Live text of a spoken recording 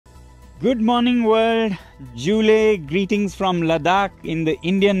Good morning world, Jule greetings from Ladakh in the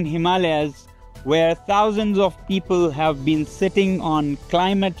Indian Himalayas, where thousands of people have been sitting on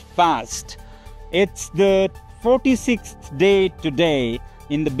climate fast. It's the 46th day today.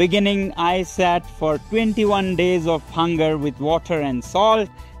 In the beginning I sat for 21 days of hunger with water and salt,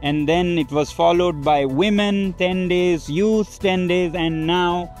 and then it was followed by women 10 days, youth 10 days, and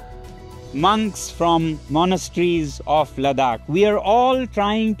now monks from monasteries of Ladakh. We are all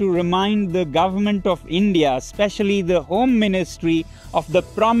trying to remind the government of India, especially the Home Ministry, of the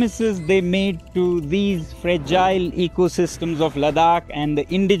promises they made to these fragile ecosystems of Ladakh and the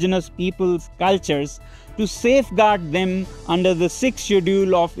indigenous people's cultures to safeguard them under the 6th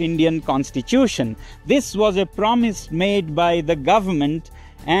schedule of Indian Constitution. This was a promise made by the government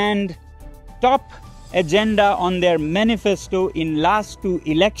and top agenda on their manifesto in last two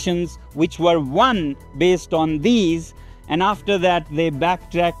elections, which were won based on these, and after that they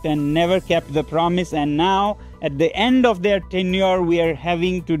backtracked and never kept the promise, and now at the end of their tenure we are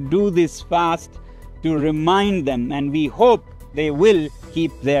having to do this fast to remind them, and we hope they will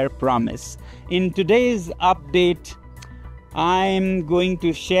keep their promise. In today's update, I am going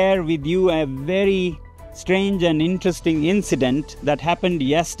to share with you a very strange and interesting incident that happened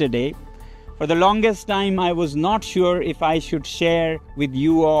yesterday. For the longest time, I was not sure if I should share with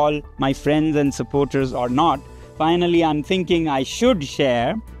you all, my friends and supporters, or not. Finally, I'm thinking I should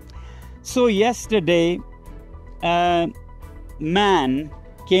share. So yesterday, a man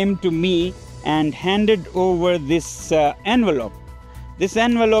came to me and handed over this envelope. This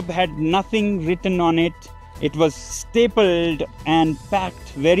envelope had nothing written on it. It was stapled and packed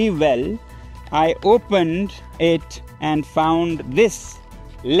very well. I opened it and found this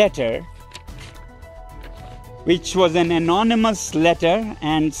letter, which was an anonymous letter,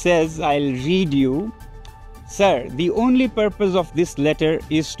 and says, I'll read you. Sir, the only purpose of this letter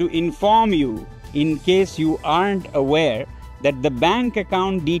is to inform you, in case you aren't aware, that the bank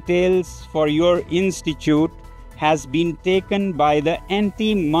account details for your institute has been taken by the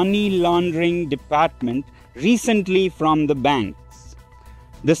anti-money laundering department recently from the banks.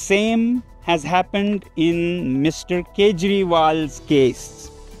 The same has happened in Mr. Kejriwal's case,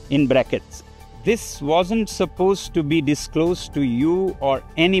 in brackets. This wasn't supposed to be disclosed to you or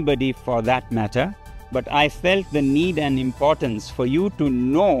anybody for that matter, but I felt the need and importance for you to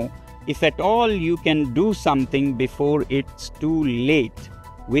know if at all you can do something before it's too late.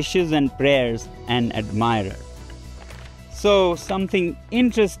 Wishes and prayers, an admirer. So something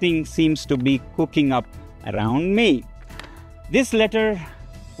interesting seems to be cooking up around me. This letter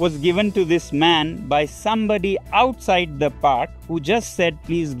was given to this man by somebody outside the park who just said,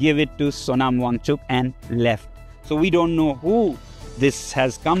 please give it to Sonam Wangchuk, and left. So we don't know who this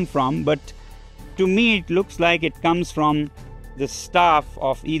has come from, but to me it looks like it comes from the staff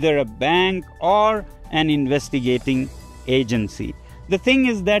of either a bank or an investigating agency. The thing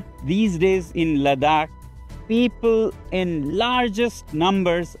is that these days in Ladakh, people in largest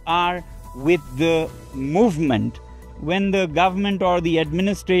numbers are with the movement. When the government or the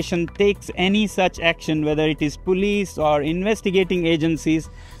administration takes any such action, whether it is police or investigating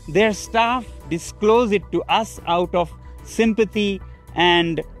agencies, their staff disclose it to us out of sympathy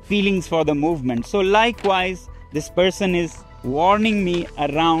and feelings for the movement. So likewise, this person is warning me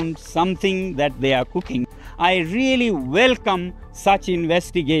around something that they are cooking. I really welcome such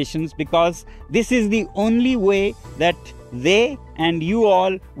investigations, because this is the only way that they and you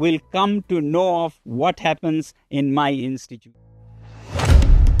all will come to know of what happens in my institute.